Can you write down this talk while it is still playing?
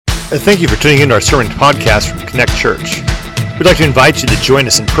Thank you for tuning into our sermon podcast from Connect Church. We'd like to invite you to join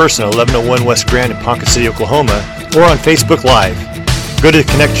us in person at 1101 West Grand in Ponca City, Oklahoma, or on Facebook Live. Go to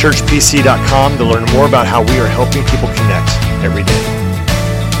connectchurchpc.com to learn more about how we are helping people connect every day.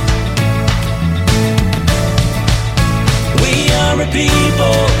 We are a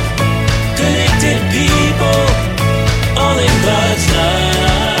people, connected people, all in God's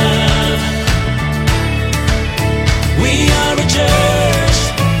love. We are a church,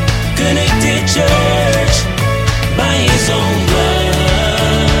 connected church, by His own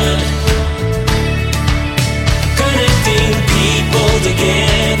blood. Connecting people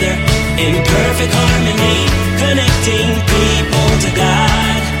together in perfect harmony. Connecting people to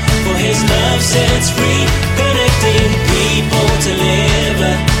God, for His love sets free. Connecting people to live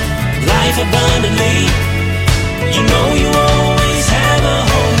a life abundantly. You know you always have a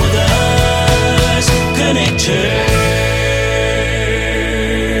home with us. Connect Church.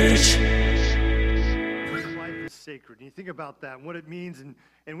 Life is sacred. And you think about that and what it means,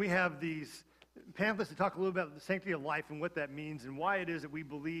 and we have these pamphlets that talk a little about the sanctity of life and what that means and why it is that we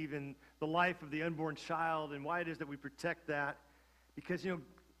believe in the life of the unborn child and why it is that we protect that. Because,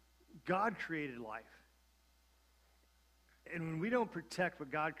 God created life. And when we don't protect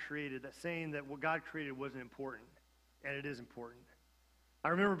what God created, that's saying that what God created wasn't important, and it is important. I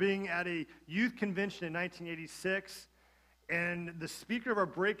remember being at a youth convention in 1986, and the speaker of our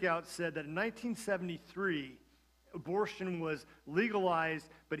breakout said that in 1973, abortion was legalized,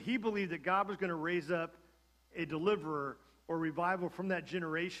 but he believed that God was going to raise up a deliverer or revival from that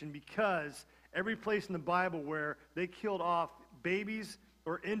generation because every place in the Bible where they killed off babies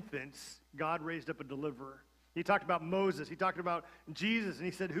or infants, God raised up a deliverer. He talked about Moses. He talked about Jesus, and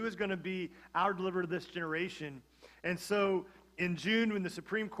he said, who is going to be our deliverer to this generation? And so in June, when the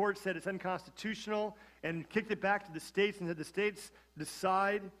Supreme Court said it's unconstitutional and kicked it back to the states and had the states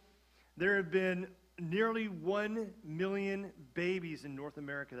decide, there have been nearly 1 million babies in North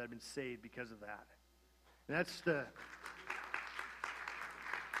America that have been saved because of that. And that's the...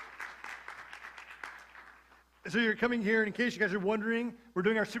 So you're coming here, and in case you guys are wondering, we're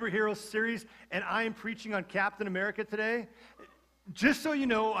doing our superhero series, and I am preaching on Captain America today. Just so you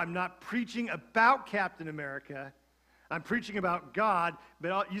know, I'm not preaching about Captain America. I'm preaching about God,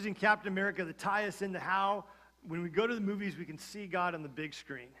 but using Captain America to tie us into how, when we go to the movies, we can see God on the big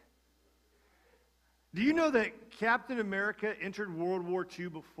screen. Do you know that Captain America entered World War II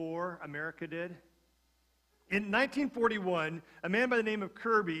before America did? In 1941, a man by the name of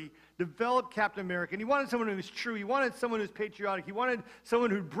Kirby developed Captain America, and he wanted someone who was true. He wanted someone who was patriotic. He wanted someone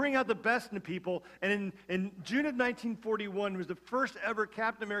who'd bring out the best in the people. And in June of 1941 was the first ever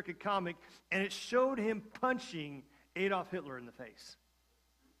Captain America comic, and it showed him punching Adolf Hitler in the face.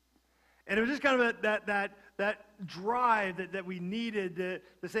 And it was just kind of that drive that we needed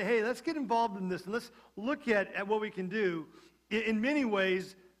to say, hey, let's get involved in this, and let's look at what we can do. In many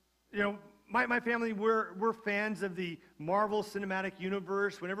ways, my family, we're fans of the Marvel Cinematic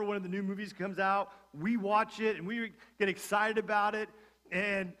Universe. Whenever one of the new movies comes out, we watch it, and we get excited about it.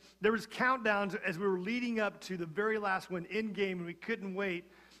 And there was countdowns as we were leading up to the very last one, Endgame, and we couldn't wait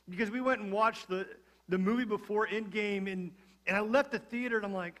because we went and watched the movie before Endgame, and I left the theater, and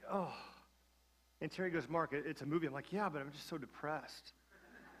I'm like, oh. And Terry goes, Mark, it's a movie. I'm like, yeah, but I'm just so depressed.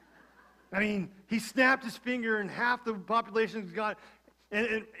 I mean, he snapped his finger, and half the population's gone.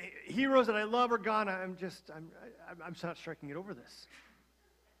 And heroes that I love are gone. I'm not striking it over this.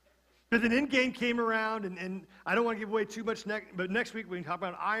 But then Endgame came around, and I don't want to give away too much, but next week we can talk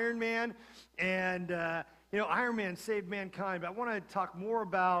about Iron Man. And, Iron Man saved mankind. But I want to talk more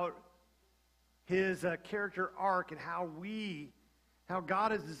about his character arc and how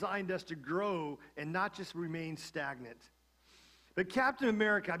God has designed us to grow and not just remain stagnant. But Captain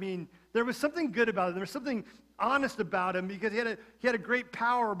America, there was something good about it. There was something honest about him because he had a great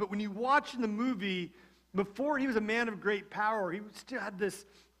power, but when you watch in the movie, before he was a man of great power, he still had this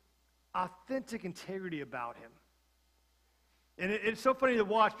authentic integrity about him. And it's so funny to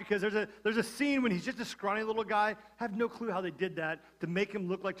watch because there's a scene when he's just a scrawny little guy. I have no clue how they did that to make him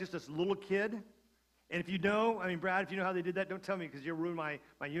look like just this little kid. And if you know, Brad, if you know how they did that, don't tell me because you'll ruin my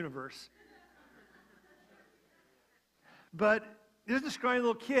universe. But there's this scrawny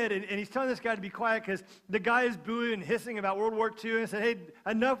little kid, and he's telling this guy to be quiet because the guy is booing and hissing about World War II and said, hey,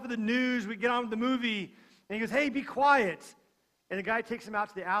 enough of the news, we get on with the movie. And he goes, hey, be quiet. And the guy takes him out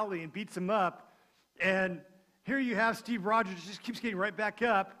to the alley and beats him up. And here you have Steve Rogers just keeps getting right back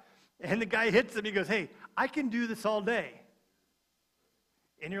up. And the guy hits him. He goes, hey, I can do this all day.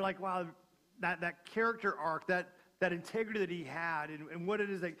 And you're like, wow, that character arc, that integrity that he had and what it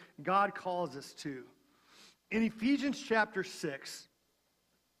is that God calls us to. In Ephesians chapter 6,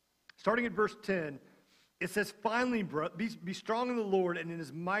 Starting at verse 10, it says, finally, be strong in the Lord and in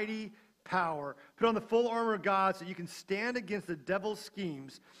his mighty power. Put on the full armor of God so you can stand against the devil's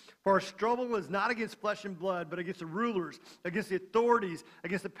schemes. For our struggle is not against flesh and blood, but against the rulers, against the authorities,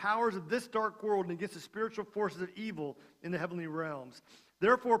 against the powers of this dark world, and against the spiritual forces of evil in the heavenly realms.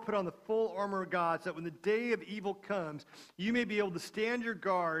 Therefore, put on the full armor of God, so that when the day of evil comes, you may be able to stand your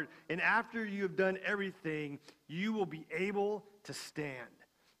guard, and after you have done everything, you will be able to stand.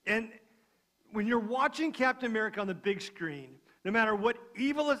 And when you're watching Captain America on the big screen, no matter what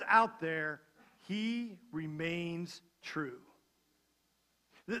evil is out there, he remains true.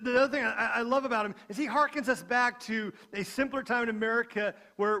 The other thing I love about him is he harkens us back to a simpler time in America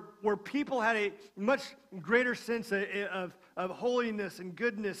where people had a much greater sense of holiness and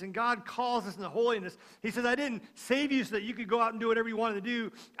goodness, and God calls us into holiness. He says, I didn't save you so that you could go out and do whatever you wanted to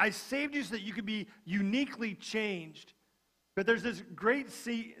do. I saved you so that you could be uniquely changed. But there's this great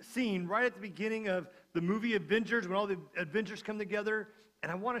scene right at the beginning of the movie Avengers when all the Avengers come together, and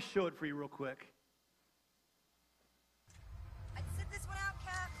I want to show it for you real quick. I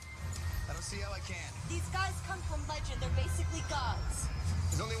don't see how I can. These guys come from legend. They're basically gods.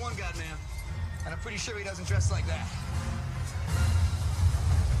 There's only one God, ma'am. And I'm pretty sure he doesn't dress like that.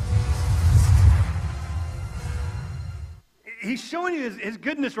 He's showing you his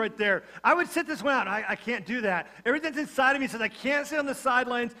goodness right there. I would sit this one out. I can't do that. Everything's inside of me says I can't sit on the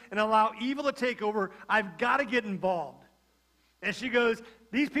sidelines and allow evil to take over. I've got to get involved. And she goes,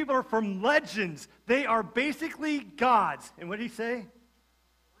 these people are from legends. They are basically gods. And what did he say?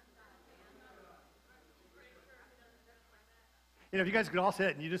 You know, if you guys could all say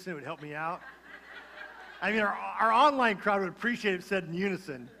it in unison, it would help me out. I mean, our online crowd would appreciate it said in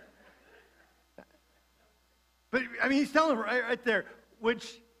unison. But, I mean, he's telling them right there,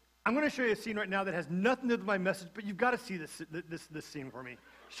 which I'm going to show you a scene right now that has nothing to do with my message, but you've got to see this scene for me.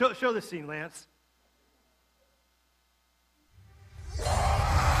 Show this scene, Lance.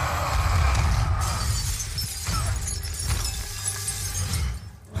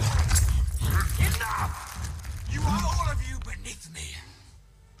 Enough! You are all of you beneath me.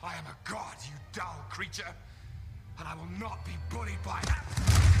 I am a god, you dull creature, and I will not be bullied by that.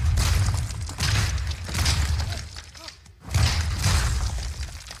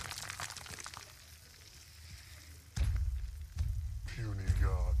 Puny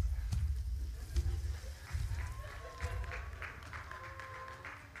god.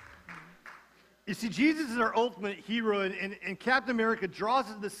 You see, Jesus is our ultimate hero, and Captain America draws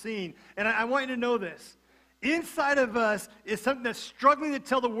us to the scene. And I want you to know this. Inside of us is something that's struggling to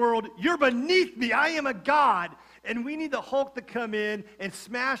tell the world, you're beneath me, I am a god. And we need the Hulk to come in and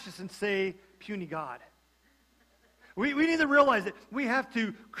smash us and say, puny God. We need to realize that we have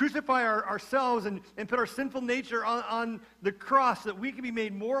to crucify ourselves and put our sinful nature on the cross so that we can be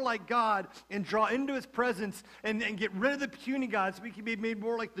made more like God and draw into his presence and get rid of the puny God so we can be made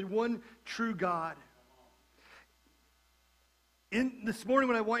more like the one true God. This morning,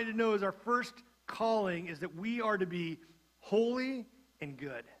 what I want you to know is our first calling is that we are to be holy and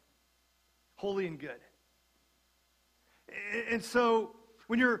good. Holy and good. And so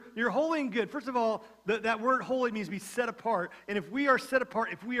when you're holy and good, first of all, that word holy means to be set apart. And if we are set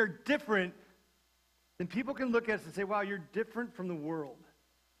apart, if we are different, then people can look at us and say, wow, you're different from the world.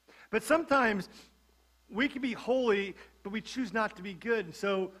 But sometimes we can be holy, but we choose not to be good. And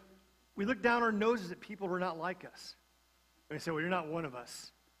so we look down our noses at people who are not like us. And we say, well, you're not one of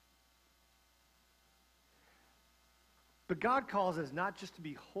us. But God calls us not just to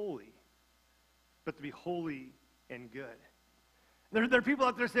be holy, but to be holy and good. There are people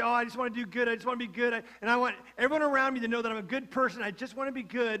out there who say, oh, I just want to do good. I just want to be good. And I want everyone around me to know that I'm a good person. I just want to be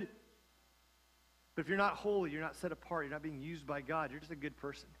good. But if you're not holy, you're not set apart, you're not being used by God, you're just a good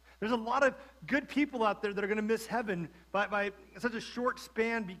person. There's a lot of good people out there that are going to miss heaven by such a short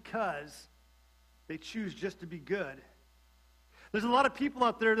span because they choose just to be good. There's a lot of people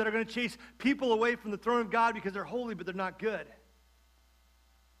out there that are going to chase people away from the throne of God because they're holy, but they're not good.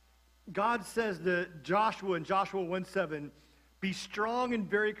 God says to Joshua in Joshua 1:7, be strong and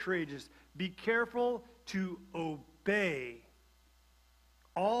very courageous. Be careful to obey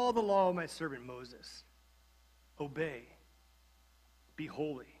all the law of my servant Moses. Obey. Be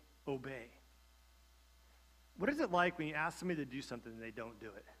holy. Obey. What is it like when you ask somebody to do something and they don't do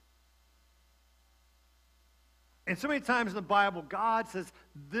it? And so many times in the Bible, God says,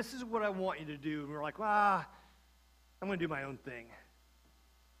 this is what I want you to do. And we're like, I'm going to do my own thing.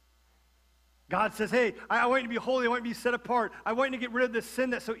 God says, hey, I want you to be holy. I want you to be set apart. I want you to get rid of the sin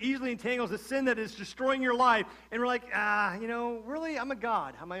that so easily entangles, the sin that is destroying your life. And we're like, really? I'm a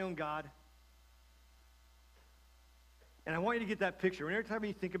God. I'm my own God. And I want you to get that picture. Every time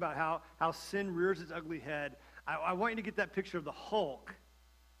you think about how sin rears its ugly head, I want you to get that picture of the Hulk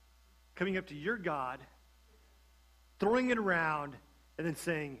coming up to your God, throwing it around, and then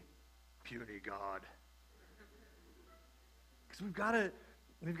saying, puny God. Because we've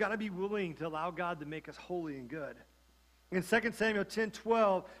got to be willing to allow God to make us holy and good. In 2 Samuel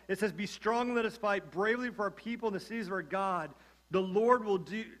 10:12, it says, be strong and let us fight bravely for our people in the cities of our God. The Lord will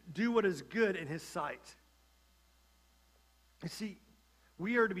do what is good in his sight. You see,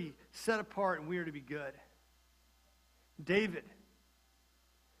 we are to be set apart and we are to be good. David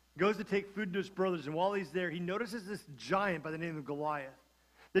goes to take food to his brothers, and while he's there, he notices this giant by the name of Goliath.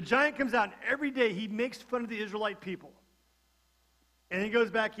 The giant comes out, and every day he makes fun of the Israelite people. And he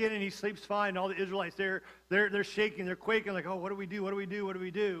goes back in and he sleeps fine, and all the Israelites, they're shaking, they're quaking, like, oh, what do we do, what do we do, what do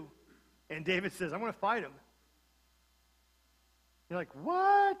we do? And David says, I'm going to fight him. You're like,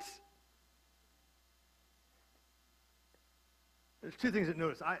 what? There's two things to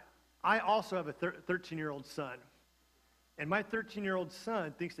notice. I also have a 13-year-old son. And my 13-year-old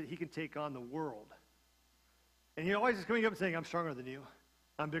son thinks that he can take on the world. And he always is coming up and saying, I'm stronger than you.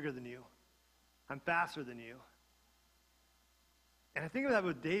 I'm bigger than you. I'm faster than you. And I think of that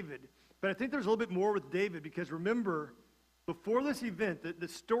with David. But I think there's a little bit more with David, because remember, before this event, the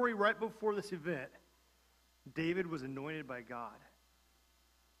story right before this event, David was anointed by God.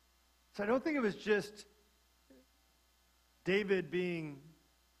 So I don't think it was just David being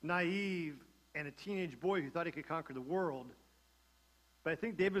naive and a teenage boy who thought he could conquer the world. But I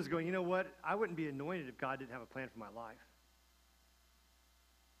think David was going, you know what? I wouldn't be anointed if God didn't have a plan for my life.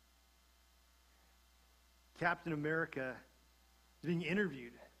 Captain America is being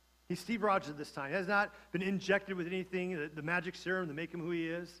interviewed. He's Steve Rogers at this time. He has not been injected with anything, the magic serum to make him who he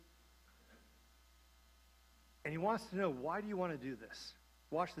is. And he wants to know, why do you want to do this?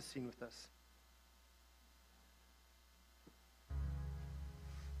 Watch the scene with us.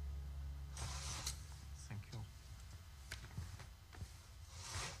 Thank you.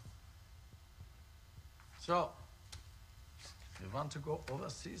 So, you want to go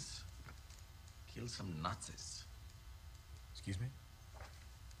overseas? Kill some Nazis. Excuse me?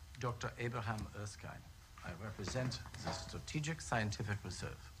 Dr. Abraham Erskine. I represent the Strategic Scientific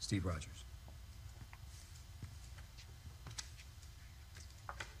Reserve. Steve Rogers.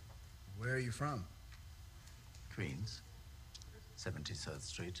 Where are you from? Queens, 73rd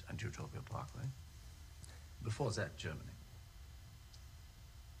Street and Utopia Parkway. Before that, Germany.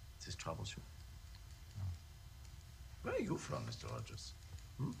 Is this troubles you? No. Where are you from, Mr. Rogers?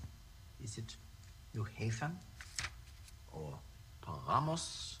 Is it New Haven or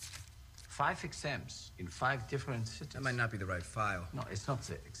Paramos? 5 exams in 5 different cities. That might not be the right file. No, it's not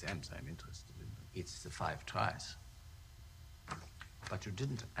the exams I'm interested in. It's the 5 tries. But you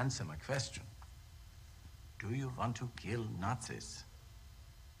didn't answer my question. Do you want to kill Nazis?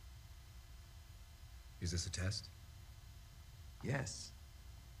 Is this a test? Yes.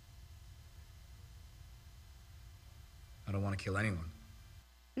 I don't want to kill anyone.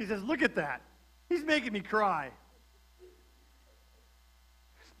 He says, look at that. He's making me cry.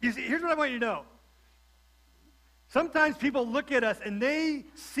 You see, here's what I want you to know. Sometimes people look at us and they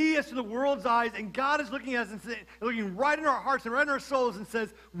see us through the world's eyes, and God is looking at us and looking right in our hearts and right in our souls and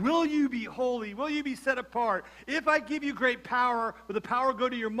says, will you be holy? Will you be set apart? If I give you great power, will the power go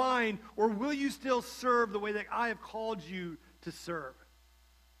to your mind, or will you still serve the way that I have called you to serve?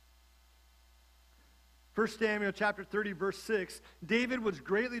 1 Samuel chapter 30, verse 6, David was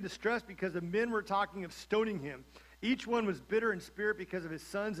greatly distressed because the men were talking of stoning him. Each one was bitter in spirit because of his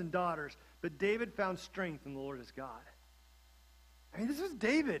sons and daughters. But David found strength in the Lord his God. I mean, this was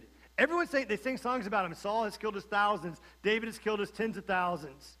David. Everyone they sing songs about him. Saul has killed his thousands. David has killed his tens of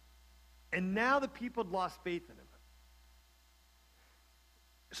thousands. And now the people had lost faith in him.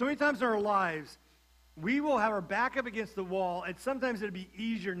 So many times in our lives, we will have our back up against the wall, and sometimes it'll be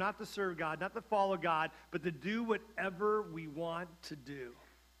easier not to serve God, not to follow God, but to do whatever we want to do.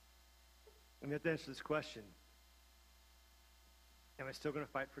 And we have to answer this question. Am I still going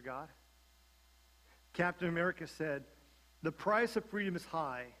to fight for God? Captain America said, the price of freedom is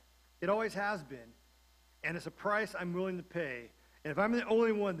high. It always has been. And it's a price I'm willing to pay. And if I'm the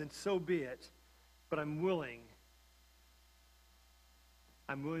only one, then so be it. But I'm willing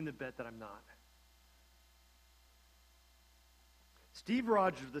to bet that I'm not. Steve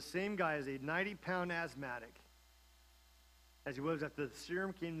Rogers, the same guy as a 90-pound asthmatic, as he was after the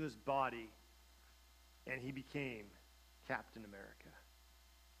serum came to his body, and he became Captain America.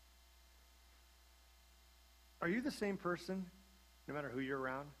 Are you the same person, no matter who you're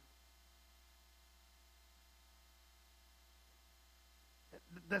around?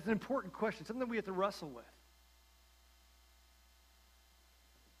 That's an important question, something that we have to wrestle with.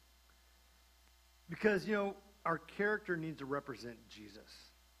 Because, our character needs to represent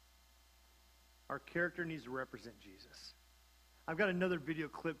Jesus. Our character needs to represent Jesus. I've got another video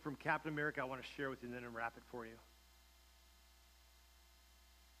clip from Captain America I want to share with you and then wrap it for you.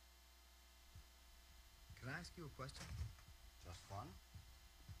 Can I ask you a question? Just one?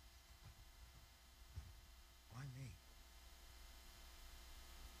 Why me?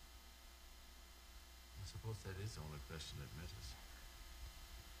 I suppose that is the only question that matters.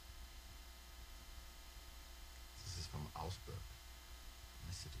 This is from Augsburg,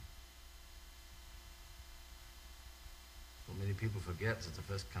 my city. So many people forget that the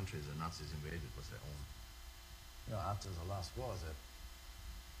first country the Nazis invaded was their own. After the last war,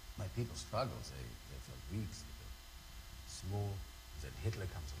 my people struggled. They for weeks with the small. Then Hitler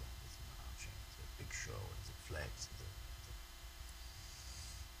comes along with the marching, the big show, and the flags.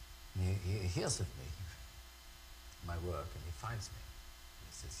 He hears of me, my work, and he finds me. And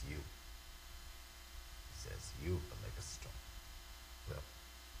he says, "You." He says, "You will make us strong." Well,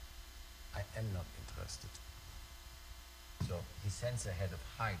 I am not interested. So he sends the head of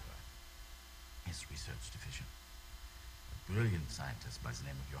Hydra, His research division. A brilliant scientist by the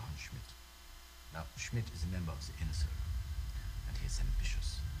name of Johann Schmidt. Now, Schmidt is a member of the Inner Circle, and he is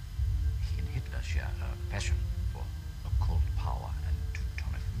ambitious. He and Hitler share a passion for occult power and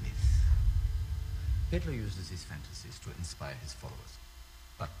Teutonic myth. Hitler uses his fantasies to inspire his followers.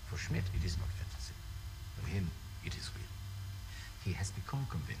 But for Schmidt, it is not fantasy. For him, it is real. He has become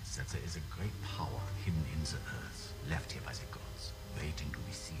convinced that there is a great power hidden in the earth, left here by the gods, waiting to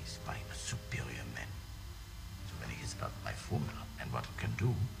be seized by a superior man. So when he hears about my formula and what it can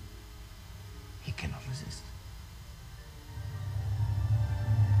do, he cannot resist.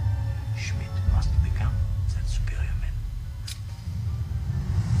 Schmidt must become that superior man.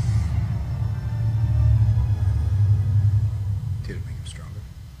 Did it make him stronger?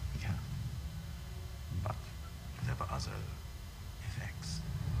 Yeah. But there were other effects.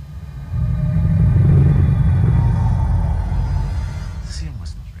 The serum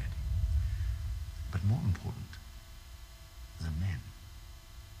was not ready. But more important, the man.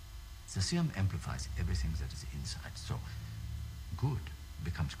 The serum amplifies everything that is inside. So good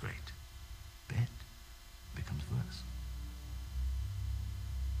becomes great. Bad becomes worse.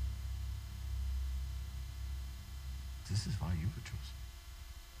 This is why you were chosen.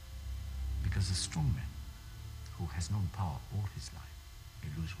 Because a strong man who has known power all his life may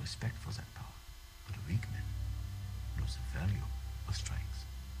lose respect for that power. But a weak man knows the value of strength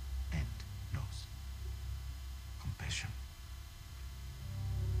and knows compassion.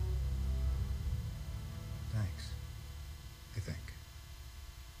 Thanks. I think.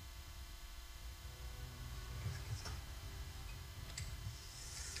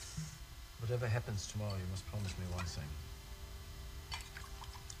 Whatever happens tomorrow, you must promise me one thing.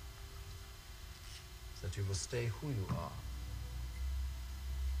 That you will stay who you are.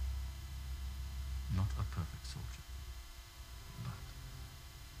 Not a perfect soldier,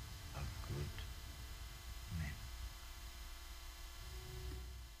 but a good man.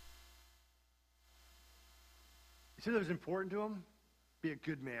 You see that was important to him? Be a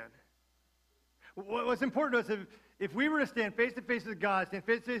good man. What's important to us, if we were to stand face to face with God, stand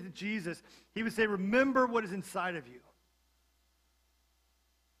face to face with Jesus, he would say, remember what is inside of you.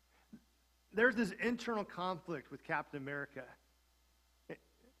 There's this internal conflict with Captain America.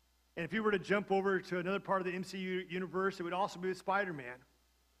 And if you were to jump over to another part of the MCU universe, it would also be with Spider-Man.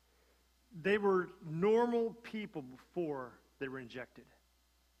 They were normal people before they were injected.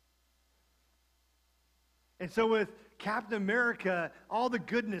 And so with Captain America, all the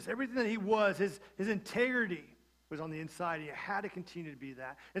goodness, everything that he was, his integrity was on the inside. He had to continue to be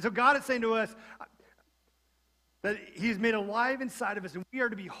that. And so God is saying to us that he's made alive inside of us, and we are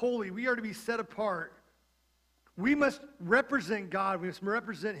to be holy. We are to be set apart. We must represent God. We must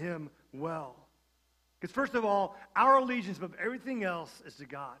represent him well. Because first of all, our allegiance above everything else is to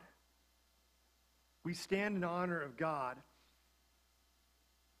God. We stand in honor of God.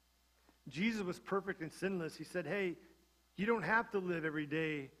 Jesus was perfect and sinless. He said, hey, you don't have to live every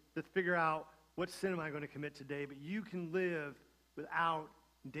day to figure out what sin am I going to commit today, but you can live without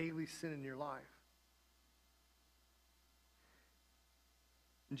daily sin in your life.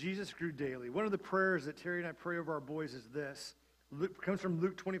 And Jesus grew daily. One of the prayers that Terry and I pray over our boys is this. It comes from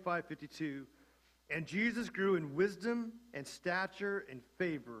Luke 25:52. And Jesus grew in wisdom and stature and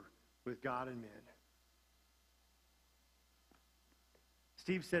favor with God and men.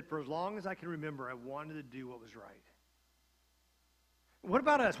 Steve said, for as long as I can remember, I wanted to do what was right. What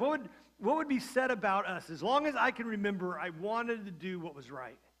about us? What would be said about us? As long as I can remember, I wanted to do what was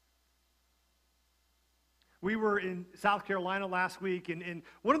right. We were in South Carolina last week, and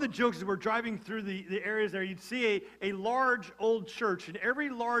one of the jokes is we're driving through the areas there, you'd see a large old church, and every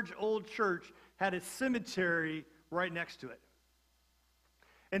large old church had a cemetery right next to it.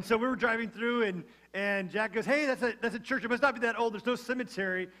 And so we were driving through, and Jack goes, hey, that's a church. It must not be that old. There's no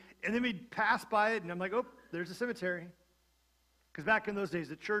cemetery. And then we'd pass by it, and I'm like, oh, there's a cemetery. Because back in those days,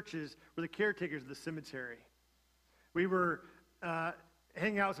 the churches were the caretakers of the cemetery. We were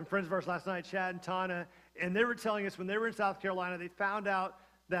hanging out with some friends of ours last night, Chad and Tana, and they were telling us when they were in South Carolina, they found out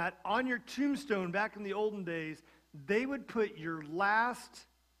that on your tombstone back in the olden days, they would put your last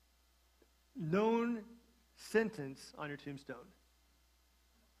known sentence on your tombstone.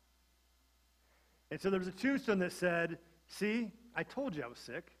 And so there was a tombstone that said, see, I told you I was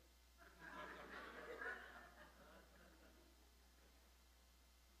sick.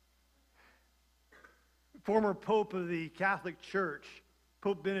 Former Pope of the Catholic Church,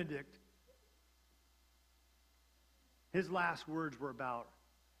 Pope Benedict, his last words were about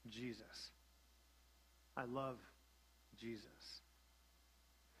Jesus. I love Jesus.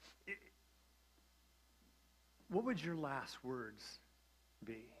 What would your last words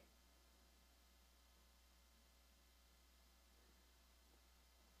be?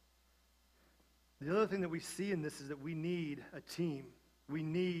 The other thing that we see in this is that we need a team. We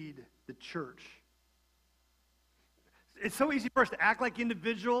need the church. It's so easy for us to act like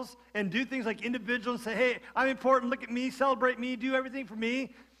individuals and do things like individuals and say, hey, I'm important, look at me, celebrate me, do everything for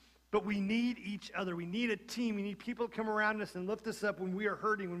me. But we need each other. We need a team. We need people to come around us and lift us up when we are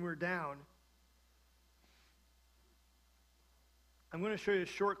hurting, when we're down. I'm going to show you a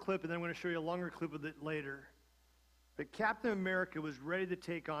short clip, and then I'm going to show you a longer clip of it later. But Captain America was ready to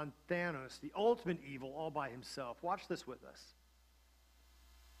take on Thanos, the ultimate evil, all by himself. Watch this with us.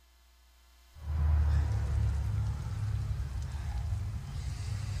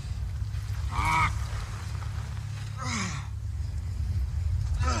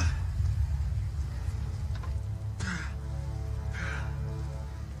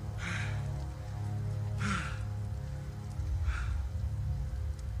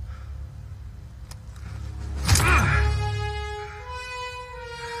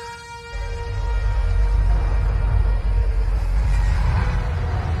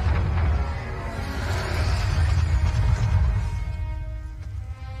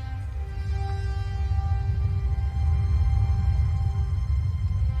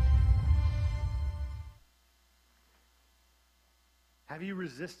 Have you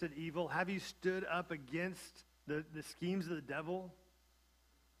resisted evil? Have you stood up against the schemes of the devil?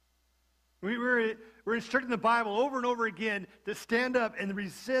 We're instructed in the Bible over and over again to stand up and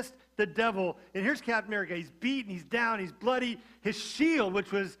resist the devil. And here's Captain America. He's beaten, he's down, he's bloody. His shield,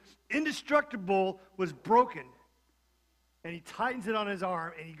 which was indestructible, was broken. And he tightens it on his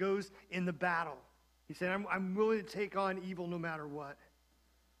arm, and he goes in the battle. He said, I'm willing to take on evil no matter what.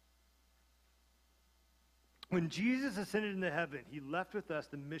 When Jesus ascended into heaven, he left with us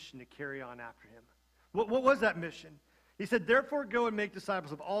the mission to carry on after him. What was that mission? He said, therefore go and make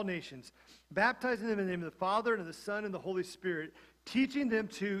disciples of all nations, baptizing them in the name of the Father and of the Son and the Holy Spirit, teaching them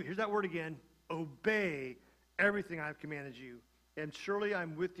to, here's that word again, obey everything I have commanded you. And surely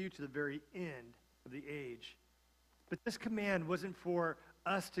I'm with you to the very end of the age. But this command wasn't for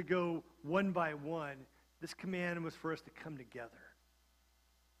us to go one by one. This command was for us to come together.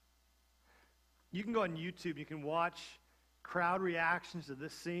 You can go on YouTube, you can watch crowd reactions to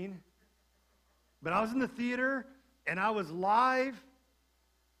this scene. But I was in the theater, and I was live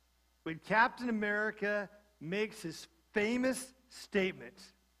when Captain America makes his famous statement.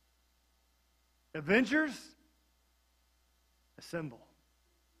 Avengers, assemble.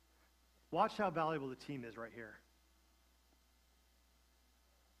 Watch how valuable the team is right here.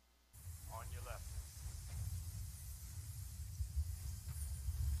 On your left.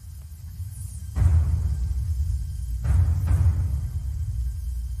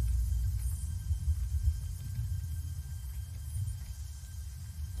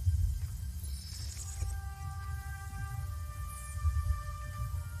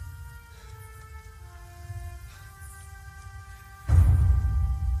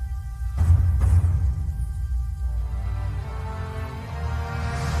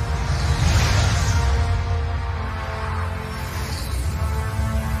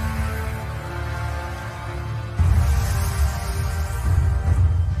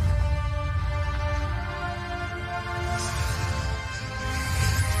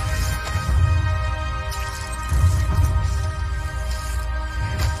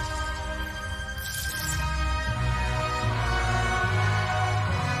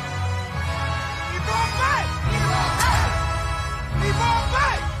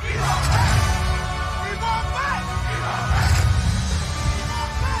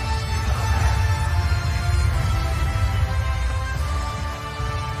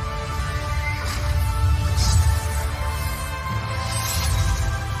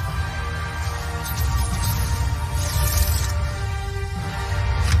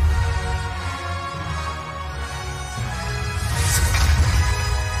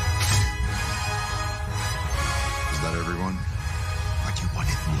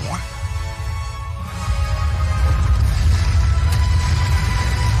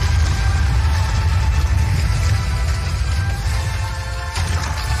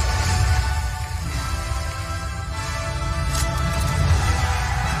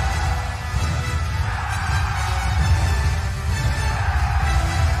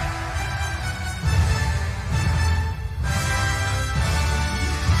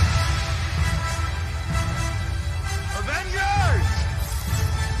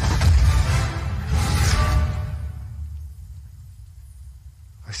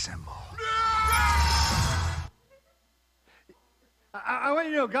 Assemble. I want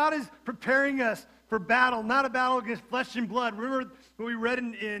you to know, God is preparing us for battle, not a battle against flesh and blood. Remember what we read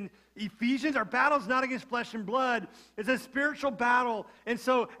in Ephesians? Our battle is not against flesh and blood. It's a spiritual battle. And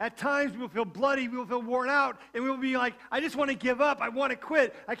so at times we will feel bloody, we will feel worn out, and we will be like, I just want to give up. I want to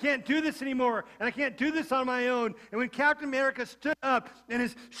quit. I can't do this anymore, and I can't do this on my own. And when Captain America stood up and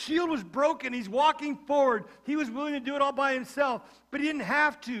his shield was broken, he's walking forward. He was willing to do it all by himself, but he didn't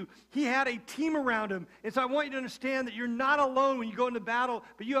have to. He had a team around him. And so I want you to understand that you're not alone when you go into battle,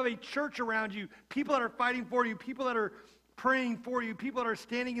 but you have a church around you, people that are fighting for you, people that are praying for you, people that are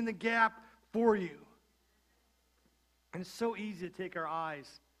standing in the gap for you. And it's so easy to take our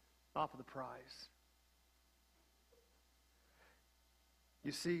eyes off of the prize.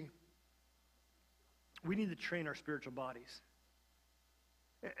 You see, we need to train our spiritual bodies.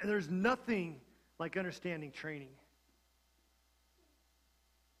 And there's nothing like understanding training.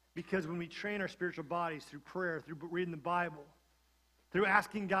 Because when we train our spiritual bodies through prayer, through reading the Bible, through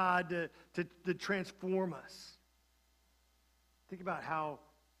asking God to transform us, think about how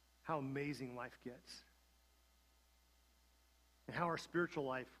amazing life gets and how our spiritual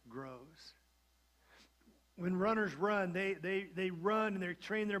life grows. When runners run, they run and they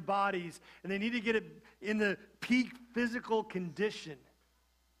train their bodies, and they need to get it in the peak physical condition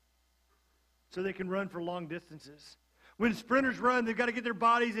so they can run for long distances. When sprinters run, they've got to get their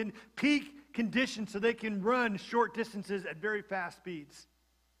bodies in peak condition so they can run short distances at very fast speeds.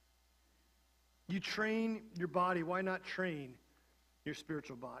 You train your body. Why not train your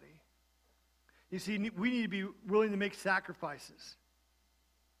spiritual body? You see, we need to be willing to make sacrifices.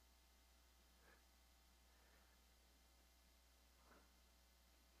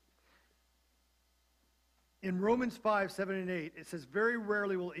 In Romans 5, 7, and 8, it says, very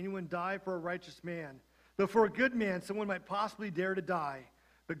rarely will anyone die for a righteous man, though for a good man someone might possibly dare to die.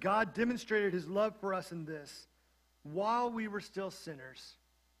 But God demonstrated his love for us in this: while we were still sinners,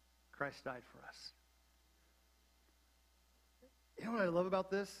 Christ died for us. You know what I love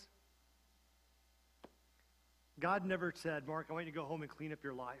about this? God never said, Mark, I want you to go home and clean up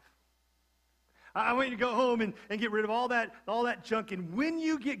your life. I want you to go home and get rid of all that junk. And when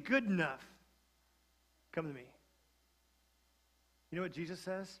you get good enough, come to me. You know what Jesus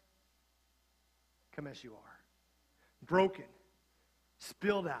says? Come as you are. Broken.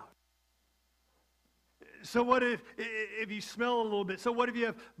 Spilled out. So what if you smell a little bit? So what if you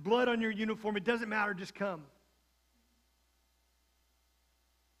have blood on your uniform? It doesn't matter. Just come.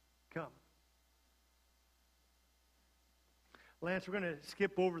 Come. Lance, we're going to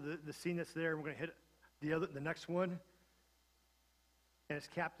skip over the scene that's there, and we're going to hit the next one. And it's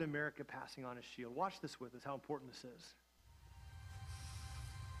Captain America passing on his shield. Watch this with us, how important this is.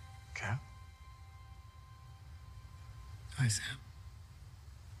 Cap? Hi, Sam.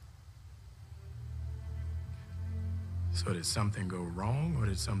 So did something go wrong, or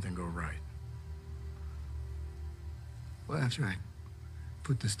did something go right? Well, after I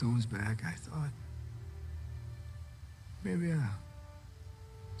put the stones back, I thought maybe I'll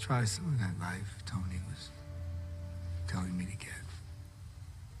try some of that life Tony was telling me to get.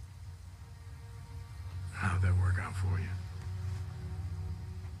 How'd that work out for you?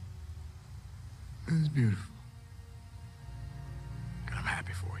 It was beautiful. And I'm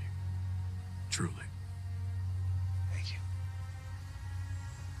happy for you. Truly. Thank you.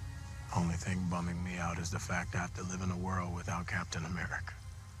 Only thing bumming me out is the fact I have to live in a world without Captain America.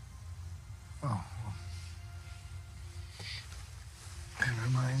 Oh, well, that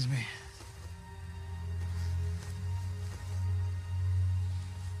reminds me.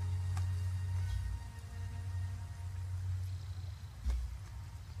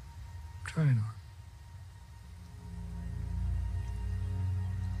 Try it on.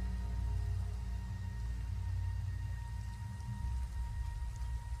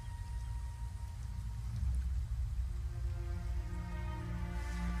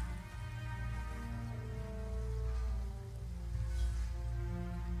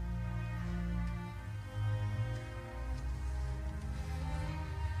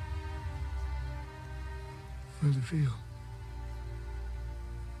 How does it feel?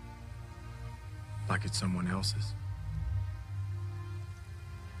 Like it's someone else's.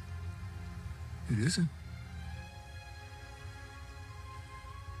 It isn't.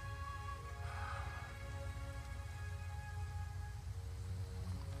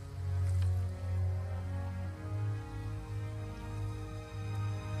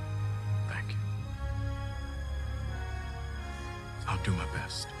 Thank you. I'll do my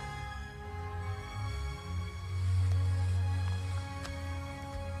best.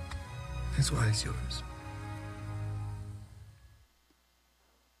 That's why it's yours.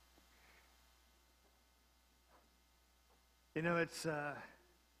 You know, it's,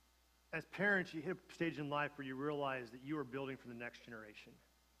 as parents, you hit a stage in life where you realize that you are building for the next generation.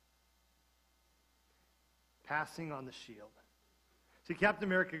 Passing on the shield. See, Captain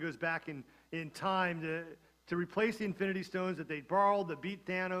America goes back in time to replace the Infinity Stones that they borrowed that beat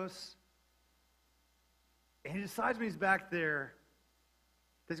Thanos. And he decides when he's back there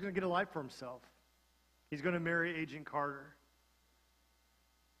that he's going to get a life for himself. He's going to marry Agent Carter.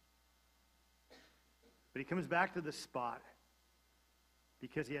 But he comes back to this spot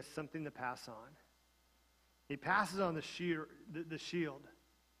because he has something to pass on. He passes on the shield.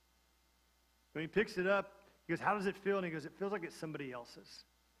 When he picks it up, he goes, how does it feel? And he goes, it feels like it's somebody else's.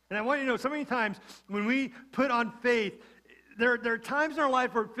 And I want you to know, so many times when we put on faith, there are times in our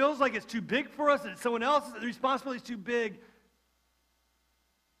life where it feels like it's too big for us, that it's someone else's, the responsibility is too big.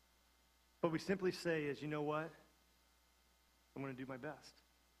 What we simply say is, you know what? I'm going to do my best.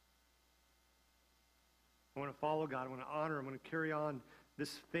 I want to follow God. I want to honor him. I want to carry on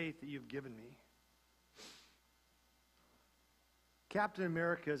this faith that you've given me. Captain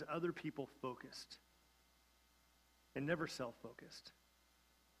America is other people focused and never self-focused.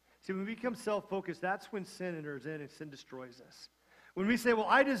 See, when we become self-focused, that's when sin enters in and sin destroys us. When we say, well,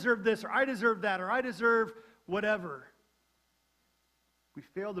 I deserve this, or I deserve that, or I deserve whatever, we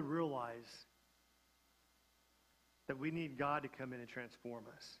fail to realize that we need God to come in and transform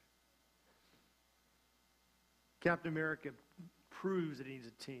us. Captain America proves that he needs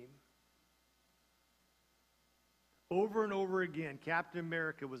a team. Over and over again, Captain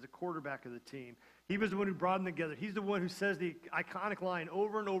America was the quarterback of the team. He was the one who brought them together. He's the one who says the iconic line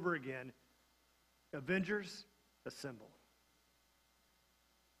over and over again, Avengers, assemble.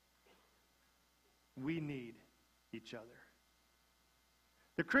 We need each other.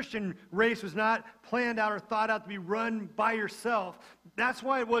 The Christian race was not planned out or thought out to be run by yourself. That's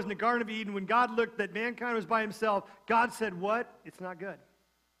why it was in the Garden of Eden, when God looked that mankind was by himself, God said, what? It's not good.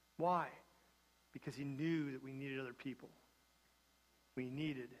 Why? Because he knew that we needed other people. We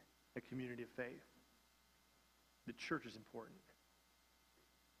needed a community of faith. The church is important.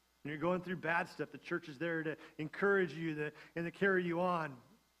 When you're going through bad stuff, the church is there to encourage you and to carry you on.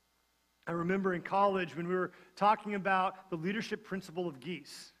 I remember in college when we were talking about the leadership principle of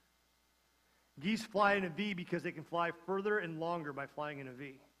geese. Geese fly in a V because they can fly further and longer by flying in a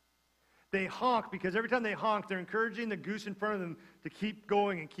V. They honk because every time they honk, they're encouraging the goose in front of them to keep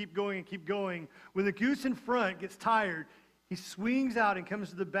going and keep going and keep going. When the goose in front gets tired, he swings out and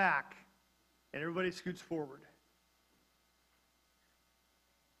comes to the back, and everybody scoots forward.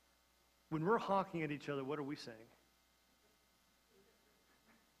 When we're honking at each other, what are we saying?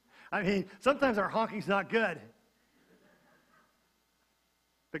 I mean, sometimes our honking's not good.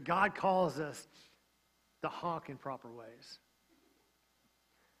 But God calls us to honk in proper ways.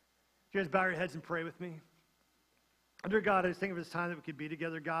 You guys bow your heads and pray with me. Dear God, I just think of this time that we could be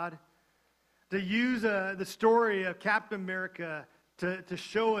together, God. To use the story of Captain America to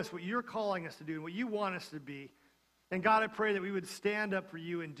show us what you're calling us to do and what you want us to be. And God, I pray that we would stand up for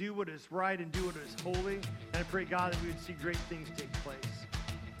you and do what is right and do what is holy. And I pray, God, that we would see great things take place.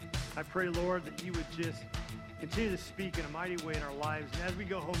 I pray, Lord, that you would just continue to speak in a mighty way in our lives. And as we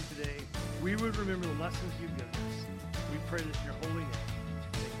go home today, we would remember the lessons you've given us. We pray this in your holy name.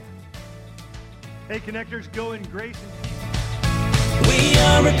 Amen. Hey, Connectors, go in grace and peace. We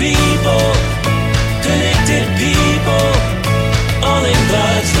are a people, connected people, all in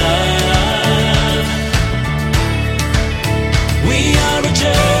God's love. We are a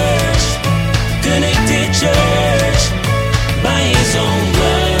church, connected church, by his own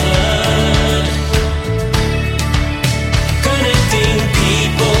blood. Connecting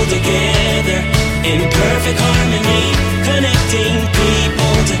people together in perfect harmony. Connecting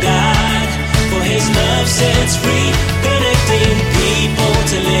people to God, for his love sets free.